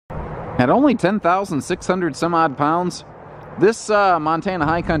At only 10,600 some odd pounds, this Montana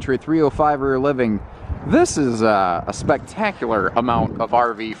High Country 305 rear living, this is a spectacular amount of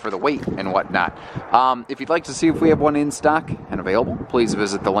RV for the weight and whatnot. If you'd like to see if we have one in stock and available, please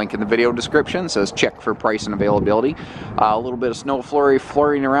visit the link in the video description. It says check for price and availability. A little bit of snow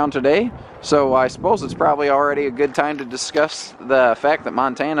flurrying around today, so I suppose it's probably already a good time to discuss the fact that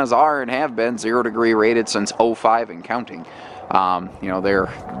Montanas are and have been 0 degree rated since #05 and counting. You know, they're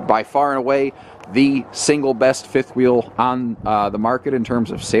by far and away the single best fifth wheel on the market in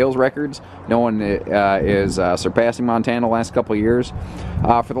terms of sales records. No one is surpassing Montana the last couple of years.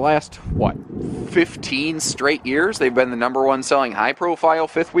 For the last, 15 straight years, they've been the #1 selling high-profile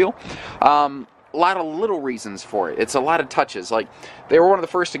fifth wheel. A lot of little reasons for it. It's a lot of touches. Like, they were one of the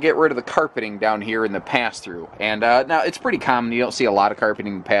first to get rid of the carpeting down here in the pass-through. And now, it's pretty common. You don't see a lot of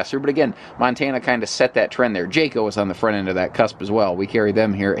carpeting in the pass-through. But again, Montana kind of set that trend there. Jayco is on the front end of that cusp as well. We carry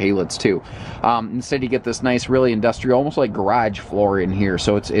them here at Haylitz too. Instead, you get this nice, really industrial, almost like garage floor in here.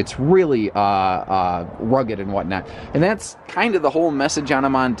 So it's really rugged and whatnot. And that's kind of the whole message on a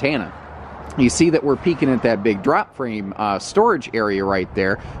Montana. You see that we're peeking at that big drop frame storage area right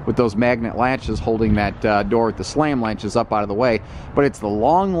there with those magnet latches holding that door with the slam latches up out of the way. But it's the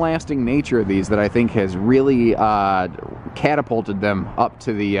long-lasting nature of these that I think has really catapulted them up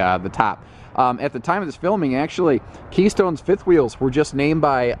to the top. At the time of this filming, actually, Keystone's fifth wheels were just named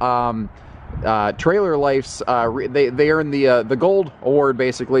by Trailer Life's. They earned the gold award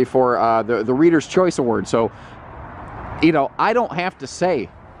basically for the Reader's Choice Award. So, you know, I don't have to say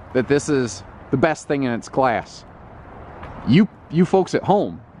that this is the best thing in its class. You folks at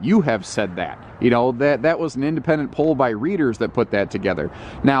home, you have said that. You know, that was an independent poll by readers that put that together.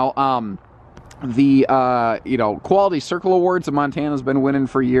 Now, the you know, Quality Circle Awards that Montana's been winning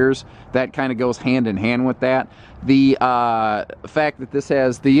for years, that kind of goes hand in hand with that. The fact that this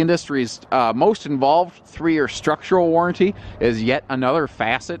has the industry's most involved 3-year structural warranty is yet another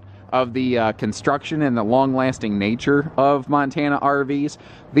facet of the construction and the long-lasting nature of Montana RVs.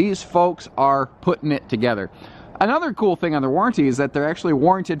 These folks are putting it together. Another cool thing on the warranty is that they're actually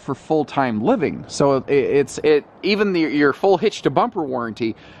warranted for full-time living. So even your full hitch to bumper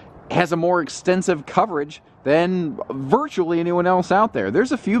warranty has a more extensive coverage than virtually anyone else out there.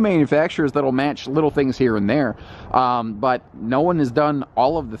 There's a few manufacturers that'll match little things here and there, but no one has done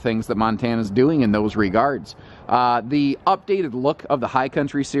all of the things that Montana's doing in those regards. The updated look of the High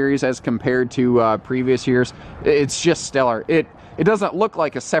Country series as compared to previous years, it's just stellar. It doesn't look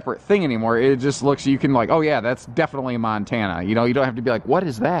like a separate thing anymore. It just looks, you can like, oh yeah, that's definitely Montana. You know, you don't have to be like, what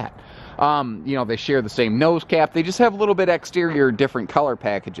is that? You know, they share the same nose cap. They just have a little bit exterior different color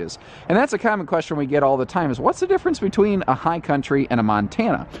packages. And that's a common question we get all the time is, what's the difference between a High Country and a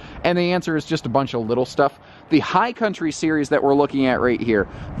Montana? And the answer is just a bunch of little stuff. The High Country series that we're looking at right here,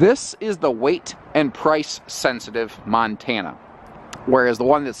 this is the weight and price sensitive Montana. Whereas the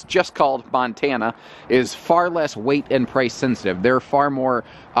one that's just called Montana is far less weight and price sensitive. They're far more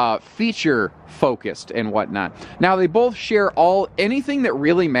feature focused and whatnot. Now they both share anything that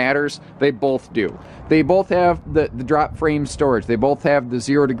really matters, they both do. They both have the drop frame storage. They both have the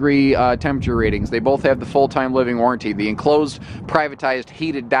 0 degree temperature ratings. They both have the full-time living warranty, the enclosed privatized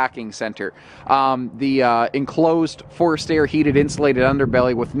heated docking center, the enclosed forced air heated insulated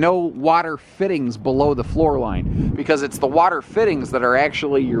underbelly with no water fittings below the floor line, because it's the water fittings that are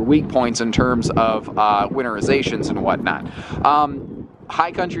actually your weak points in terms of winterizations and whatnot.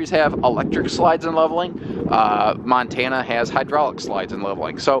 High Countries have electric slides and leveling. Montana has hydraulic slides and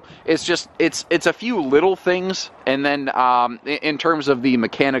leveling. So it's just, it's a few little things. And then in terms of the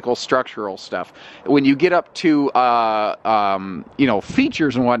mechanical structural stuff, when you get up to, you know,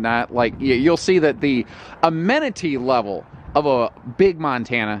 features and whatnot, like you'll see that the amenity level of a big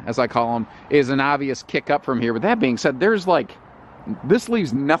Montana, as I call them, is an obvious kick up from here. But that being said, this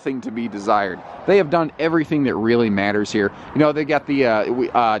leaves nothing to be desired. They have done everything that really matters here. You know, they got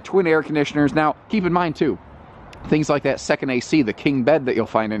the twin air conditioners. Now, keep in mind, too, things like that second AC, the king bed that you'll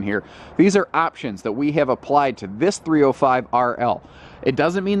find in here, these are options that we have applied to this 305 RL. It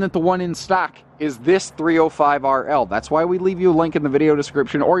doesn't mean that the one in stock is this 305 RL. That's why we leave you a link in the video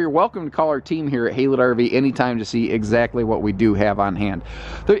description, or you're welcome to call our team here at Haylitz RV anytime to see exactly what we do have on hand.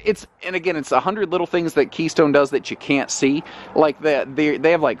 And again, it's 100 little things that Keystone does that you can't see. Like they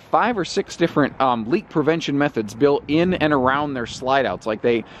have like 5 or 6 different leak prevention methods built in and around their slide outs. Like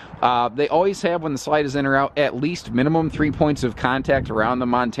they always have, when the slide is in or out, at least minimum 3 points of contact around the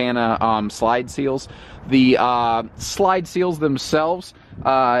Montana slide seals. The slide seals themselves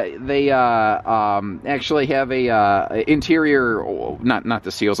They actually have a interior, not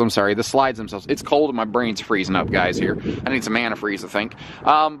the seals, I'm sorry, the slides themselves. It's cold and my brain's freezing up, guys, here. I need some antifreeze, I think.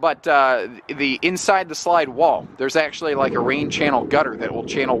 But the inside the slide wall, there's actually like a rain channel gutter that will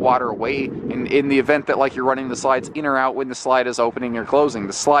channel water away in the event that like you're running the slides in or out when the slide is opening or closing.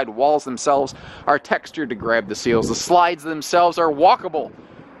 The slide walls themselves are textured to grab the seals. The slides themselves are walkable.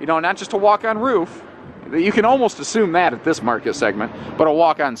 You know, not just a walk-on roof. You can almost assume that at this market segment, but a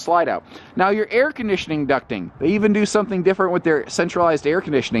walk-on slide out. Now your air conditioning ducting, they even do something different with their centralized air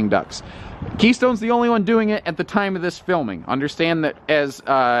conditioning ducts. Keystone's the only one doing it at the time of this filming. Understand that as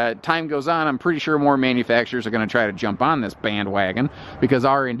time goes on, I'm pretty sure more manufacturers are going to try to jump on this bandwagon because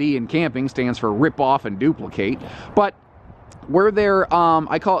R&D in camping stands for rip off and duplicate. But where they're,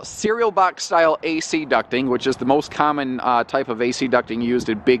 I call it cereal box style AC ducting, which is the most common type of AC ducting used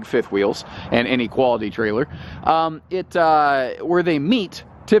in big fifth wheels and any quality trailer. Where they meet,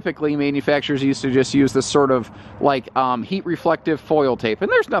 typically manufacturers used to just use this sort of like heat reflective foil tape,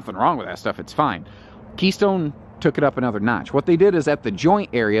 and there's nothing wrong with that stuff, it's fine. Keystone took it up another notch. What they did is at the joint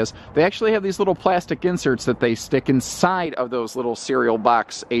areas, they actually have these little plastic inserts that they stick inside of those little cereal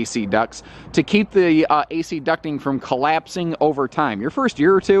box AC ducts to keep the AC ducting from collapsing over time. Your first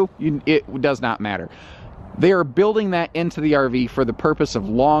year or two, it does not matter. They are building that into the RV for the purpose of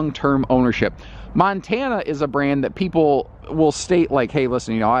long-term ownership. Montana is a brand that people will state like, hey,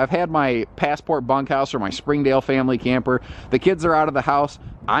 listen, you know, I've had my Passport bunkhouse or my Springdale family camper. The kids are out of the house.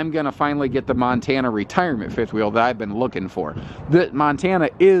 I'm going to finally get the Montana retirement fifth wheel that I've been looking for. The Montana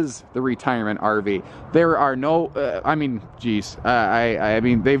is the retirement RV. There are no, I mean, geez, I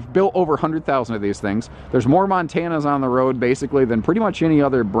mean, they've built over 100,000 of these things. There's more Montanas on the road, basically, than pretty much any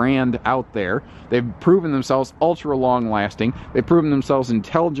other brand out there. They've proven themselves ultra long-lasting. They've proven themselves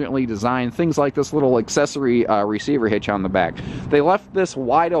intelligently designed. Things like this little accessory receiver hitch on the back. They left this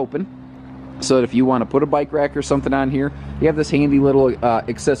wide open, so that if you want to put a bike rack or something on here, you have this handy little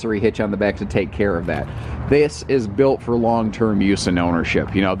accessory hitch on the back to take care of that. This is built for long-term use and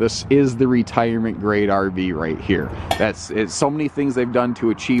ownership. You know, this is the retirement grade RV right here. It's so many things they've done to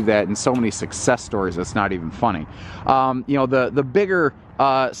achieve that, and so many success stories. It's not even funny. You know, the bigger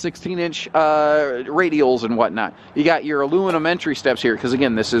 16-inch radials and whatnot. You got your aluminum entry steps here, because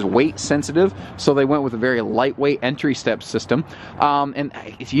again, this is weight sensitive, so they went with a very lightweight entry step system. And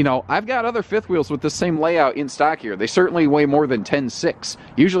you know, I've got other fifth wheels with the same layout in stock here. They certainly weigh more than 10.6.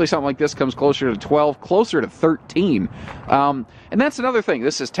 Usually something like this comes closer to 12, closer to 13. And that's another thing.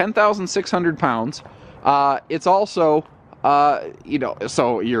 This is 10,600 pounds. It's also you know,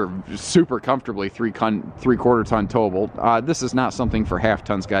 so you're super comfortably three-quarter ton towable. This is not something for half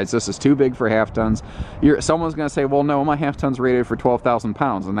tons, guys. This is too big for half tons. Someone's going to say, well, no, my half ton's rated for 12,000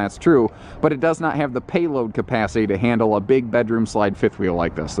 pounds, and that's true, but it does not have the payload capacity to handle a big bedroom slide fifth wheel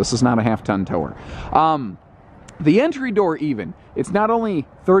like this. This is not a half ton tower. The entry door even, it's not only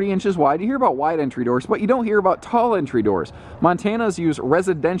 30 inches wide. You hear about wide entry doors, but you don't hear about tall entry doors. Montana's use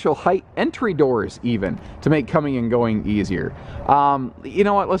residential height entry doors even to make coming and going easier. You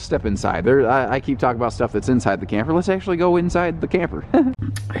know what, let's step inside. I keep talking about stuff that's inside the camper. Let's actually go inside the camper.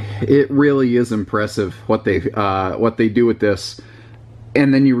 It really is impressive what they do with this.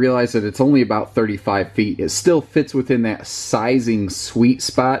 And then you realize that it's only about 35 feet. It still fits within that sizing sweet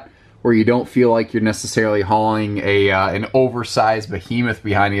spot where you don't feel like you're necessarily hauling an oversized behemoth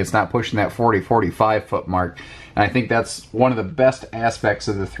behind you. It's not pushing that 40-45 foot mark. And I think that's one of the best aspects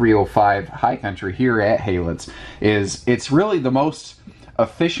of the 305 High Country here at Haylitz, is it's really the most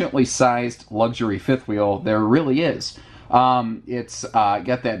efficiently sized luxury fifth wheel there really is. It's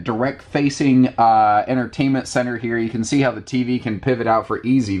got that direct facing entertainment center here. You can see how the TV can pivot out for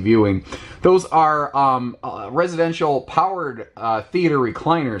easy viewing. Those are residential powered theater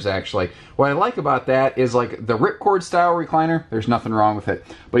recliners, actually. What I like about that is, like, the ripcord style recliner, there's nothing wrong with it.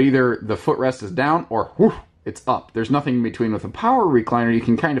 But either the footrest is down or whoosh, it's up. There's nothing in between. With a power recliner, you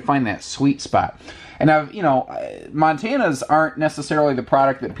can kind of find that sweet spot. And you know, Montanas aren't necessarily the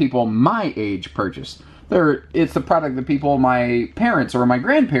product that people my age purchase. It's the product that people my parents or my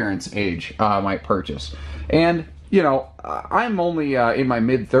grandparents' age might purchase. And, you know, I'm only in my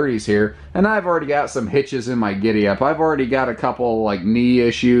mid-30s here, and I've already got some hitches in my giddy-up. I've already got a couple, like, knee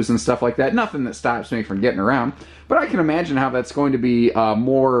issues and stuff like that. Nothing that stops me from getting around. But I can imagine how that's going to be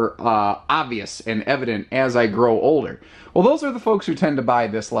more obvious and evident as I grow older. Well, those are the folks who tend to buy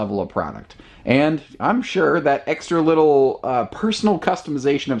this level of product. And I'm sure that extra little personal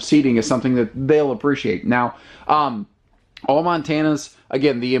customization of seating is something that they'll appreciate. Now, all Montanas,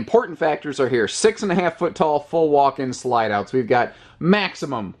 again, the important factors are here. 6.5 foot tall full walk-in slide outs. We've got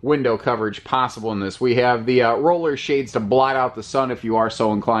maximum window coverage possible in this. We have the roller shades to blot out the sun if you are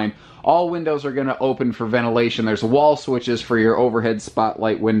so inclined. All windows are going to open for ventilation. There's wall switches for your overhead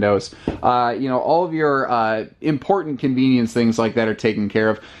spotlight windows. You know, all of your important convenience things like that are taken care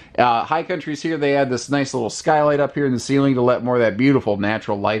of. High Countries here, they add this nice little skylight up here in the ceiling to let more of that beautiful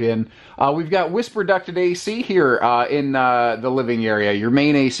natural light in. We've got whisper ducted AC here in the living area. Your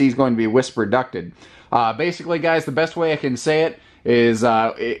main AC is going to be whisper ducted. Basically, guys, the best way I can say it is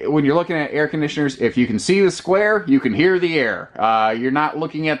when you're looking at air conditioners, if you can see the square, you can hear the air. You're not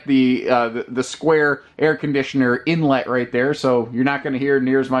looking at the square air conditioner inlet right there, so you're not going to hear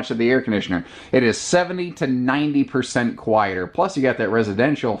near as much of the air conditioner. It is 70 to 90% quieter. Plus, you got that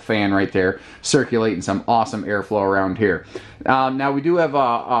residential fan right there circulating some awesome airflow around here. Now, we do have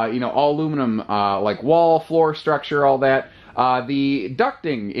you know, all aluminum like wall, floor structure, all that. The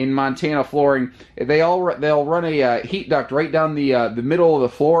ducting in Montana flooring, they'll run a heat duct right down the middle of the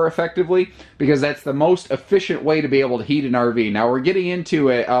floor effectively, because that's the most efficient way to be able to heat an RV. Now we're getting into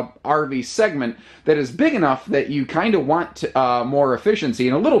a RV segment that is big enough that you kind of want more efficiency.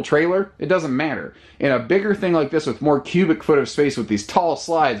 In a little trailer, it doesn't matter. In a bigger thing like this with more cubic foot of space, with these tall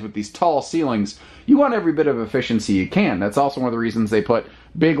slides, with these tall ceilings, you want every bit of efficiency you can. That's also one of the reasons they put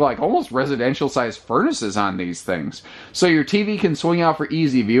big, like almost residential-sized furnaces on these things. So your TV can swing out for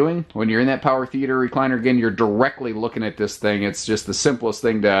easy viewing. When you're in that power theater recliner, again, you're directly looking at this thing. It's just the simplest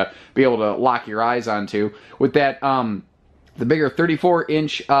thing to be able to lock your eyes onto. With that, the bigger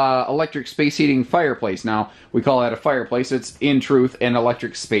 34-inch electric space heating fireplace. Now, we call that a fireplace. It's, in truth, an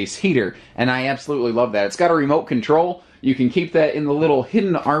electric space heater. And I absolutely love that. It's got a remote control. You can keep that in the little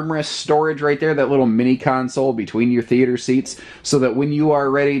hidden armrest storage right there, that little mini console between your theater seats, so that when you are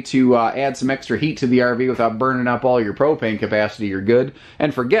ready to add some extra heat to the RV without burning up all your propane capacity, you're good.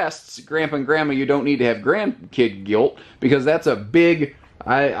 And for guests, Grandpa and Grandma, you don't need to have grandkid guilt, because that's a big,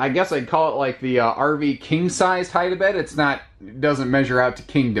 I guess I'd call it like the RV king-sized hide-a-bed. It doesn't measure out to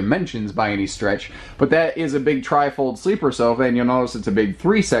king dimensions by any stretch, but that is a big tri-fold sleeper sofa, and you'll notice it's a big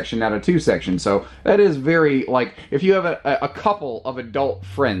 3-section, not a 2-section. So that is very, like, if you have a couple of adult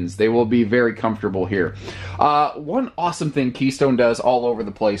friends, they will be very comfortable here. One awesome thing Keystone does all over the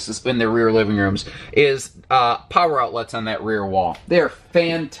place in their rear living rooms is power outlets on that rear wall. They are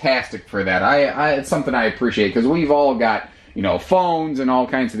fantastic for that. It's something I appreciate, because we've all got, you know, phones and all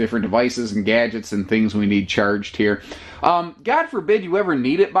kinds of different devices and gadgets and things we need charged here. God forbid you ever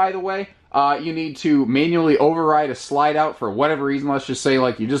need it, by the way. You need to manually override a slide out for whatever reason. Let's just say,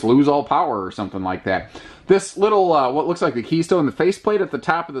 like, you just lose all power or something like that. This little, what looks like the Keystone, the faceplate at the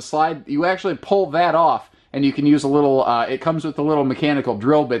top of the slide, you actually pull that off, and you can use a little, it comes with the little mechanical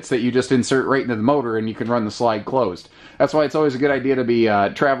drill bits that you just insert right into the motor, and you can run the slide closed. That's why it's always a good idea to be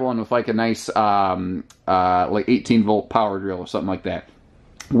traveling with like a nice like 18-volt power drill or something like that.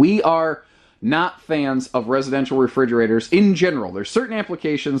 We are not fans of residential refrigerators in general. There's certain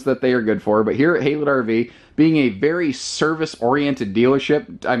applications that they are good for, but here at Haylett RV, being a very service-oriented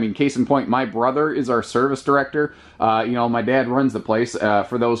dealership, I mean, case in point, my brother is our service director. You know, my dad runs the place.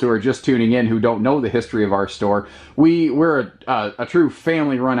 For those who are just tuning in who don't know the history of our store, we're a true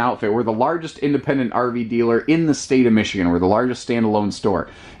family-run outfit. We're the largest independent RV dealer in the state of Michigan. We're the largest standalone store.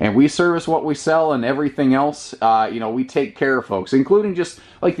 And we service what we sell, and everything else, you know, we take care of folks, including just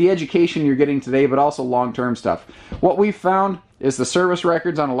like the education you're getting today, but also long-term stuff. What we've found is the service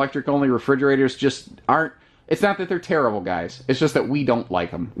records on electric-only refrigerators just aren't. It's not that they're terrible, guys. It's just that we don't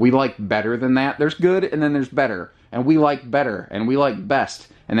like them. We like better than that. There's good, and then there's better. And we like better, and we like best.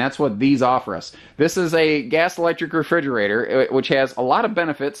 And that's what these offer us. This is a gas-electric refrigerator, which has a lot of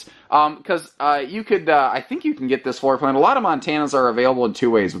benefits, because you could, I think you can get this floor plan. A lot of Montanas are available in 2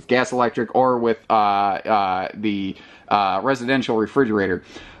 ways, with gas-electric or with the residential refrigerator.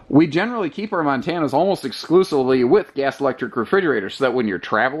 We generally keep our Montanas almost exclusively with gas-electric refrigerators, so that when you're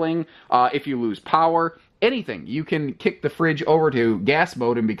traveling, if you lose power, anything, you can kick the fridge over to gas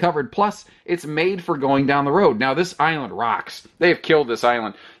mode and be covered. Plus, it's made for going down the road. Now, this island rocks. They have killed this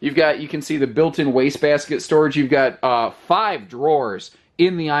island. You can see the built-in wastebasket storage. You've got 5 drawers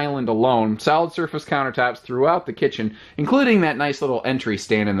in the island alone. Solid surface countertops throughout the kitchen, including that nice little entry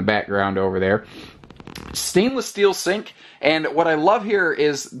stand in the background over there. Stainless steel sink, and what I love here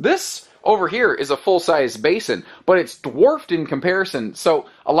is this over here is a full-size basin, but it's dwarfed in comparison. So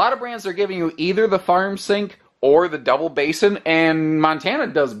a lot of brands are giving you either the farm sink or the double basin, and Montana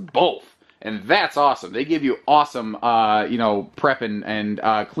does both. And that's awesome. They give you awesome, you know, prep and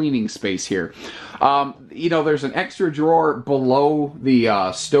cleaning space here. You know, there's an extra drawer below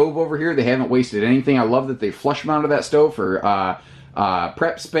the stove over here. They haven't wasted anything. I love that they flush mounted that stove for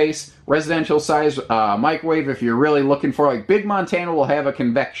prep space. residential size microwave. If you're really looking for, like, big Montana will have a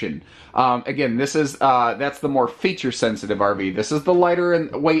convection. Again, this is that's the more feature sensitive RV. This is the lighter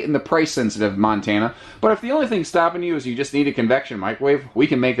in weight and the price sensitive Montana. But if the only thing stopping you is you just need a convection microwave, we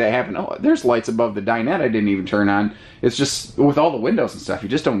can make that happen. Oh, there's lights above the dinette I didn't even turn on. It's just with all the windows and stuff, you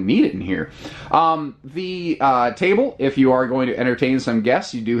just don't need it in here. The table, if you are going to entertain some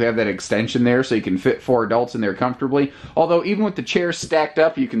guests, you do have that extension there so you can fit 4 adults in there comfortably. Although even with the chairs stacked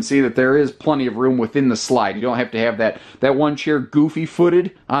up, you can see that there is plenty of room within the slide. You don't have to have that one chair goofy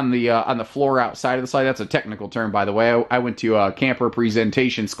footed on the floor outside of the slide. That's a technical term, by the way. I went to camper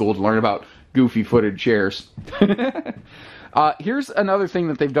presentation school to learn about goofy footed chairs. Here's another thing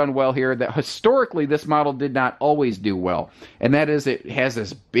that they've done well here that historically this model did not always do well, and that is it has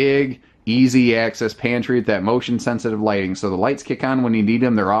this big, easy access pantry with that motion sensitive lighting. So the lights kick on when you need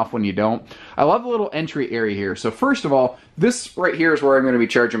them, they're off when you don't. I love the little entry area here. So first of all, this right here is where I'm going to be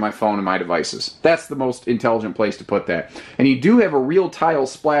charging my phone and my devices. That's the most intelligent place to put that. And you do have a real tile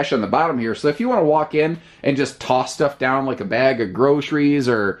splash on the bottom here, so if you want to walk in and just toss stuff down like a bag of groceries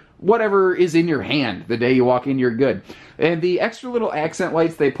or whatever is in your hand the day you walk in, you're good. And the extra little accent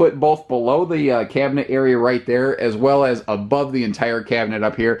lights they put both below the cabinet area right there as well as above the entire cabinet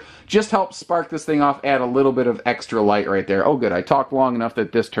up here just help spark this thing off, add a little bit of extra light right there. Oh good, I talked long enough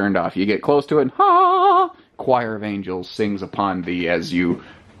that this turned off. You get close to it and ha! Choir of Angels sings upon thee as you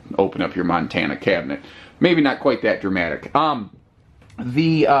open up your Montana cabinet. Maybe not quite that dramatic.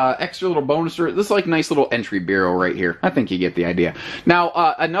 The extra little bonus, this is like a nice little entry bureau right here. I think you get the idea. Now,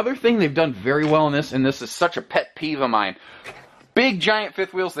 another thing they've done very well in this, and this is such a pet peeve of mine, big giant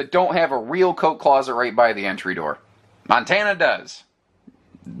fifth wheels that don't have a real coat closet right by the entry door. Montana does.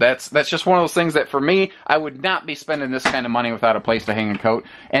 That's just one of those things that for me, I would not be spending this kind of money without a place to hang a coat.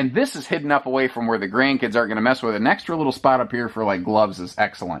 And this is hidden up away from where the grandkids aren't going to mess with it. An extra little spot up here for like gloves is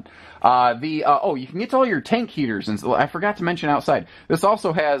excellent. Oh, you can get to all your tank heaters, and I forgot to mention outside. This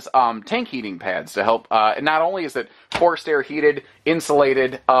also has tank heating pads to help. Not only is it forced air heated,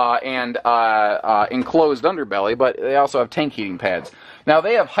 insulated, and enclosed underbelly, but they also have tank heating pads. Now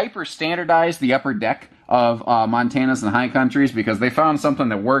they have hyper standardized the upper deck of Montanas and high countries because they found something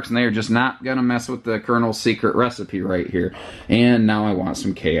that works and they are just not going to mess with the Colonel's secret recipe right here. And now I want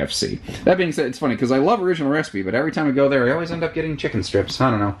some KFC. That being said, it's funny because I love original recipe, but every time I go there, I always end up getting chicken strips.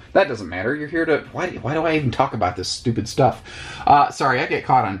 I don't know. That doesn't matter. You're here to... Why do I even talk about this stupid stuff? Sorry, I get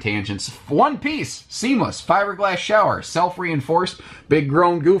caught on tangents. One piece, seamless, fiberglass shower, self-reinforced, big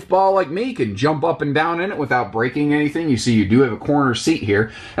grown goofball like me can jump up and down in it without breaking anything. You see, you do have a corner seat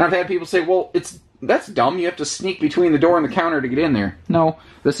here. And I've had people say, well, that's dumb. You have to sneak between the door and the counter to get in there. No,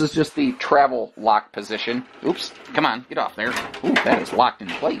 this is just the travel lock position. Oops, come on, get off there. Ooh, that is locked in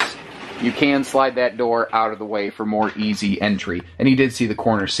place. You can slide that door out of the way for more easy entry. And you did see the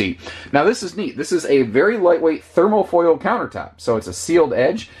corner seat. Now this is neat. This is a very lightweight thermofoil countertop. So it's a sealed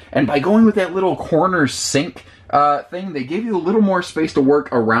edge. And by going with that little corner sink thing, they give you a little more space to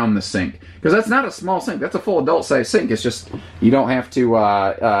work around the sink. Because that's not a small sink. That's a full adult size sink. It's just, you don't have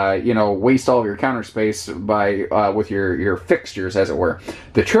to, you know, waste all of your counter space by with your fixtures, as it were.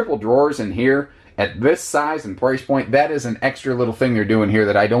 The triple drawers in here, at this size and price point, that is an extra little thing they're doing here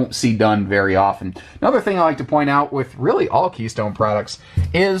that I don't see done very often. Another thing I like to point out with really all Keystone products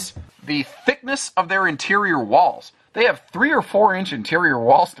is the thickness of their interior walls. They have 3 or 4 inch interior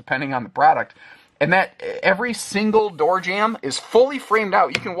walls depending on the product. And that every single door jamb is fully framed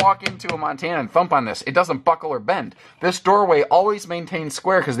out. You can walk into a Montana and thump on this. It doesn't buckle or bend. This doorway always maintains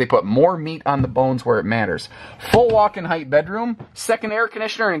square because they put more meat on the bones where it matters. Full walk-in height bedroom, second air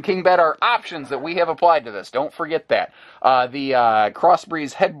conditioner, and king bed are options that we have applied to this. Don't forget that. The cross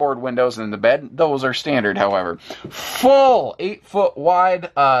breeze headboard windows in the bed, those are standard, however. Full 8-foot wide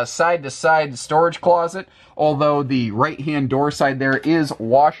side-to-side storage closet. Although the right-hand door side there is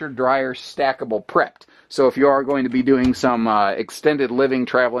washer, dryer, stackable prepped. So if you are going to be doing some extended living,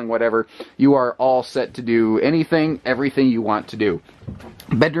 traveling, whatever, you are all set to do anything, everything you want to do.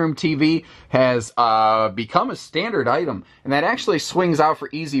 Bedroom TV has become a standard item, and that actually swings out for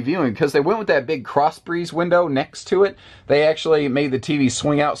easy viewing because they went with that big cross breeze window next to it. They actually made the TV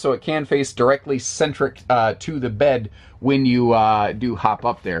swing out so it can face directly centric to the bed when you do hop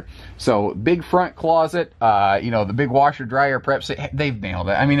up there. So big front closet, you know, the big washer dryer preps, they've nailed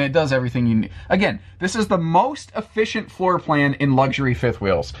it. I mean, it does everything you need. Again, this is the most efficient floor plan in luxury fifth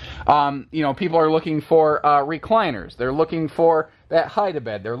wheels. You know, people are looking for recliners. They're looking for that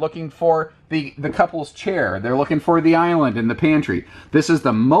hide-a-bed. They're looking for the couple's chair. They're looking for the island and the pantry. This is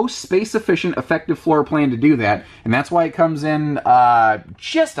the most space-efficient, effective floor plan to do that, and that's why it comes in I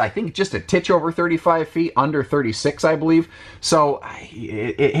think just a titch over 35 feet, under 36, I believe. So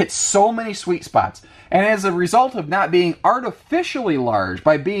it hits so many sweet spots. And as a result of not being artificially large,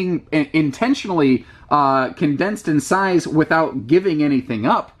 by being intentionally condensed in size without giving anything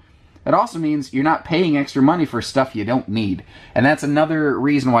up, it also means you're not paying extra money for stuff you don't need. And that's another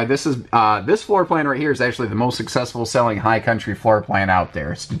reason why this floor plan right here is actually the most successful selling high country floor plan out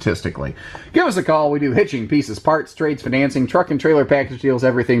there, statistically. Give us a call. We do hitching, pieces, parts, trades, financing, truck and trailer package deals,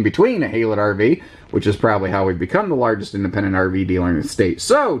 everything between a Haylett RV, which is probably how we've become the largest independent RV dealer in the state.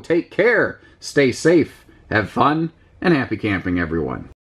 So, take care, stay safe, have fun, and happy camping, everyone.